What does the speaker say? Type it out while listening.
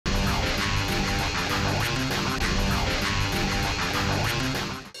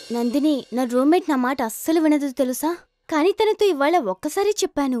నందిని, నా రూమ్మేట్ నా మాట అస్సలు వినదు తెలుసా? కానీ తనతో ఇవాళ ఒక్కసారి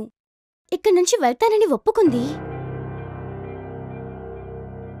చెప్పాను. ఇక్కడి నుంచి వెళ్తానని ఒప్పుకుంది.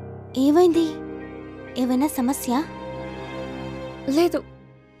 ఏమైంది? ఏమైనా సమస్య? లేదు,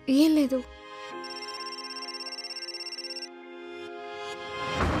 ఏం లేదు.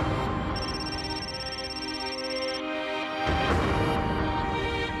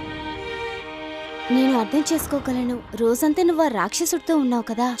 నేను అర్థం చేసుకోగలను. రోజంతా నువ్వు ఆ రాక్షసుడితో ఉన్నావు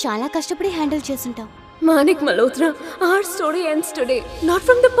కదా, చాలా కష్టపడి handle చేసుంటావు. Manik Malhotra, our story ends today. Not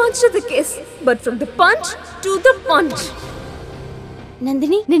from the punch to the kiss, but from the punch to the punch.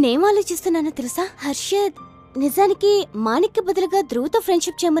 Nandini, నేనేం ఆలోచిస్తున్నానో తెలుసా? హర్షద్ నిజానికి మాణిక్కి బదులుగా ధ్రువతో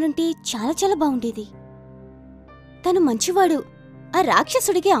ఫ్రెండ్షిప్ చేయమనుంటే చాలా చాలా బాగుండేది. తను మంచివాడు, ఆ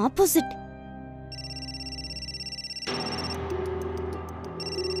రాక్షసుడికి ఆపోజిట్.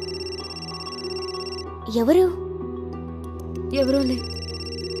 ఎవరు? ఎవరోలే.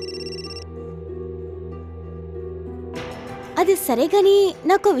 అది సరే గాని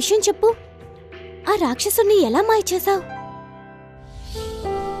నాకు విషయం చెప్పు. ఆ రాక్షసుని ఎలా మాయ చేశావు?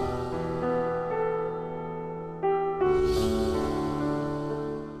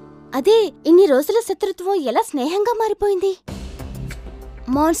 అదే ఇన్ని రోజుల శత్రుత్వం ఎలా స్నేహంగా మారిపోయింది?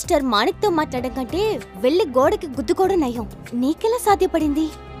 మాన్స్టర్ మాణిక్తో మాట్లాడడం కంటే వెళ్లి గోడకి గుద్దుకోవడం నయం. నీకెలా సాధ్యపడింది?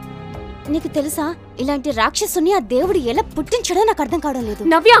 నీకు తెలుసా, ఇలాంటి రాక్షసుని ఆ దేవుడు ఎలా పుట్టించడో నాకు అర్థం కావడం లేదు.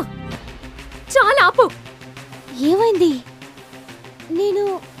 నవ్య, చాలా ఆపు. ఏమైంది? నేను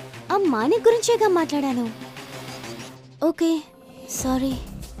ఆ మాణిక్ గురించేగా మాట్లాడాను. Okay, sorry.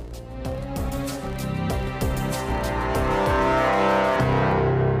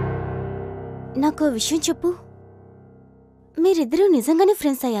 నాకు విషయం చెప్పు. మీరిద్దరూ నిజంగానే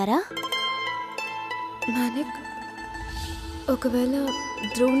ఫ్రెండ్స్ అయ్యారా? మానిక్, ఒకవేళ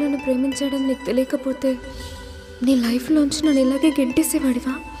ధ్రువ్ నన్ను ప్రేమించడం నీకు తెలియకపోతే నీ లైఫ్లోంచి నన్ను ఇలాగే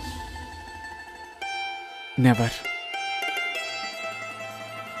గెంటేసేవాడివా? నెవర్.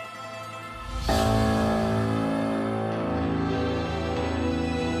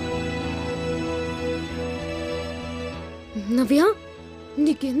 నవ్య,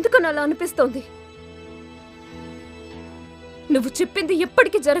 నీకెందుకని అలా అనిపిస్తోంది? నువ్వు చెప్పింది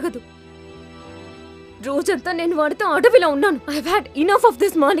ఎప్పటికీ జరగదు. రోజంతా నేను వాడితో అడవిలో ఉన్నాను. I have had enough of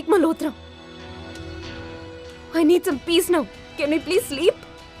this Manik Malhotra. I need some piece now. Can we please sleep?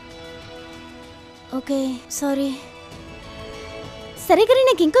 Okay, sorry. సరే కానీ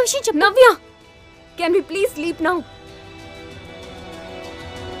నాకు ఇంకో విషయం చెప్పు. నవ్య, can we please sleep now?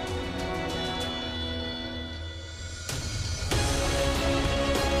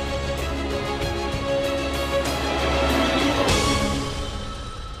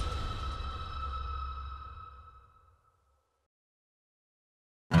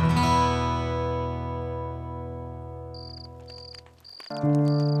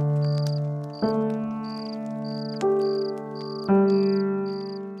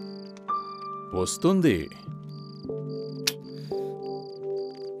 వస్తుంది.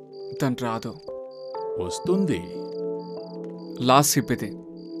 తను రాదు. వస్తుంది. లాస్ట్ సిప్ ఇది.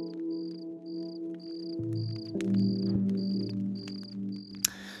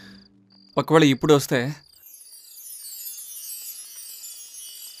 ఒకవేళ ఇప్పుడు వస్తే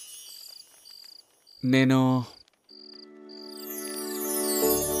నేను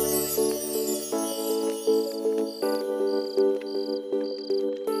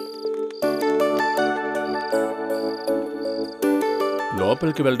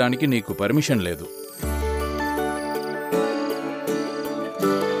లోపలికి వెళ్ళడానికి నీకు పర్మిషన్ లేదు.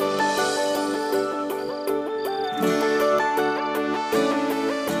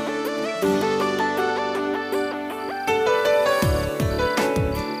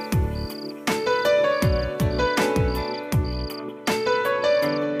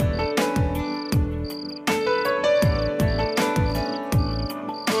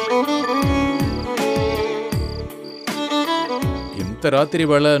 ఇంత రాత్రి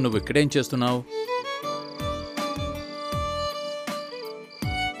వేళ నువ్వు ఇక్కడేం చేస్తున్నావు?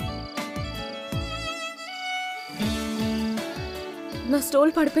 నా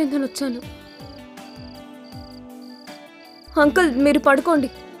స్టోల్ పడిపోయిందని వచ్చాను. అంకుల్, మీరు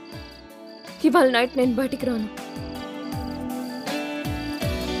పడుకోండి. ఇవాళ నైట్ నేను బయటికి రాను.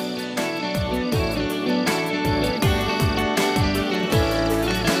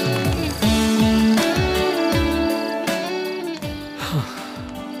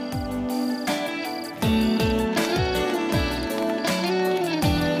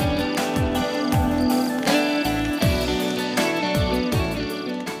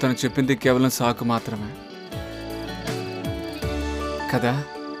 తను చెప్పింది కేవలం సాకు మాత్రమే కదా?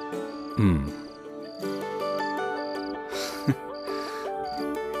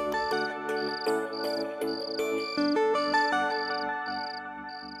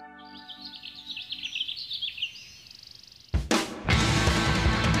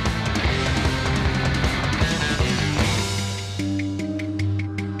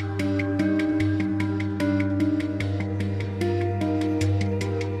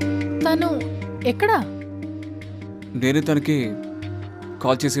 తను ఎక్కడా? నేను తనకి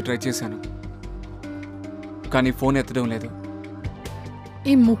కాల్ చేసి ట్రై చేశాను, కానీ ఫోన్ ఎత్తడం లేదు.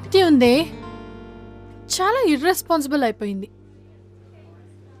 ఈ ముక్తి ఉందే చాలా ఇర్రెస్పాన్సిబుల్ అయిపోయింది.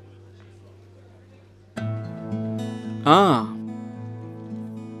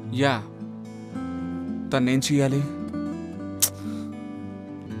 యా, తనేం చెయ్యాలి?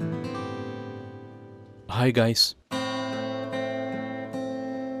 Hi guys.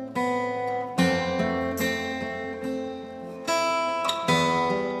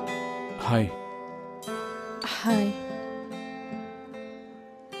 Hi. Hi,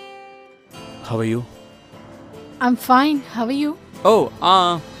 how are you? I'm fine. How are you? ఓ,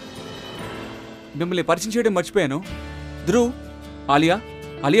 మిమ్మల్ని పరిచయం చేయడం మర్చిపోయాను. ధ్రువ్, ఆలియా.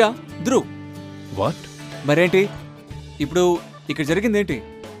 ఆలియా, ధ్రువ్. వాట్? మరేంటి ఇప్పుడు ఇక్కడ జరిగిందేంటి?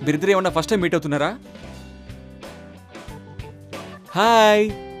 మీరిద్దరు ఏమన్నా ఫస్ట్ టైం మీట్ అవుతున్నారా? Hi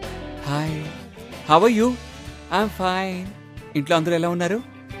hi, how are you? I'm fine. ఇంట్లో అందరూ ఎలా ఉన్నారు?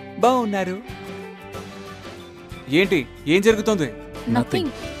 బాగున్నారు. ఏంటి, ఏం జరుగుతోంది?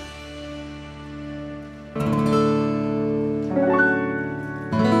 నథింగ్.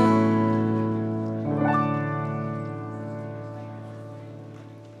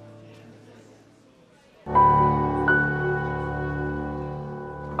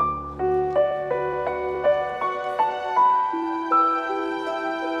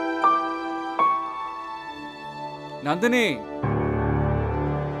 నందిని,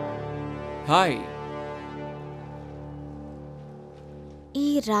 హాయ్. ఈ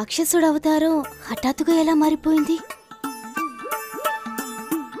రాక్షసుడు అవతారం హఠాత్తుగా ఎలా మారిపోయింది?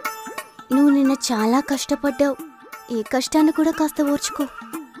 నువ్వు నిన్న చాలా కష్టపడ్డావు. ఏ కష్టాన్ని కూడా కాస్త ఓర్చుకో.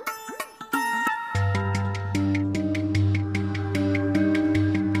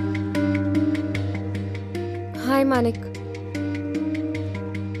 హాయ్ మానిక్.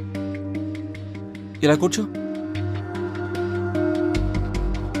 ఇలా కూర్చో.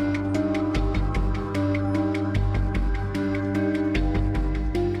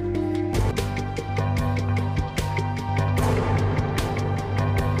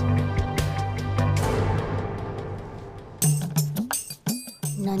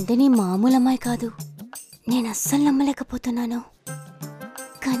 నందిని మామూలు అమ్మాయి కాదు. నేను అస్సలు నమ్మలేకపోతున్నాను,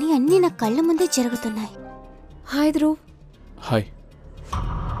 కానీ అన్నీ నా కళ్ళ ముందే జరుగుతున్నాయి. Hi Dhruv. Hi.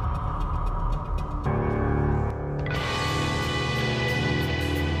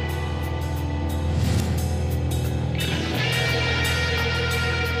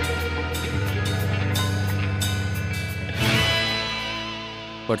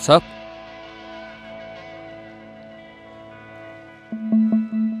 WhatsApp?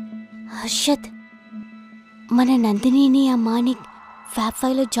 Harshad, మన నందినిని ఆ మానిక్ ఫ్యాబ్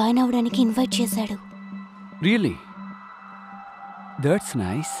ఫైవ్లో జాయిన్ అవ్వడానికి ఇన్వైట్ చేశాడు. రియలీ? That's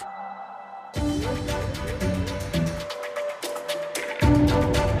nice.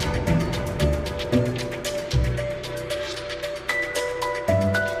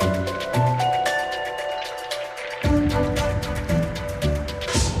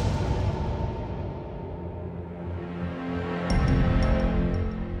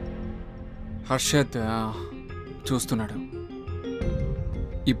 హర్షద్ చూస్తున్నాడు,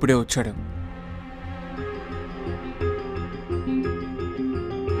 ఇప్పుడే వచ్చాడు.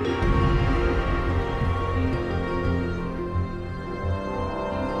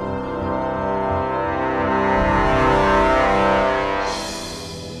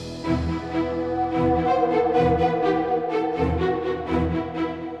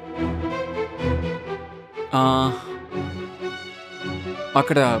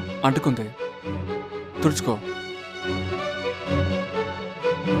 అక్కడ అంటుకుంది, తుడుచుకో.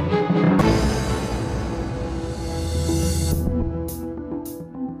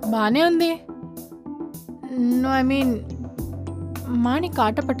 బానే ఉంది. నో, ఐ మీన్ మాణిక్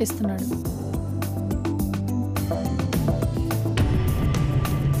ఆట పట్టిస్తున్నాడు.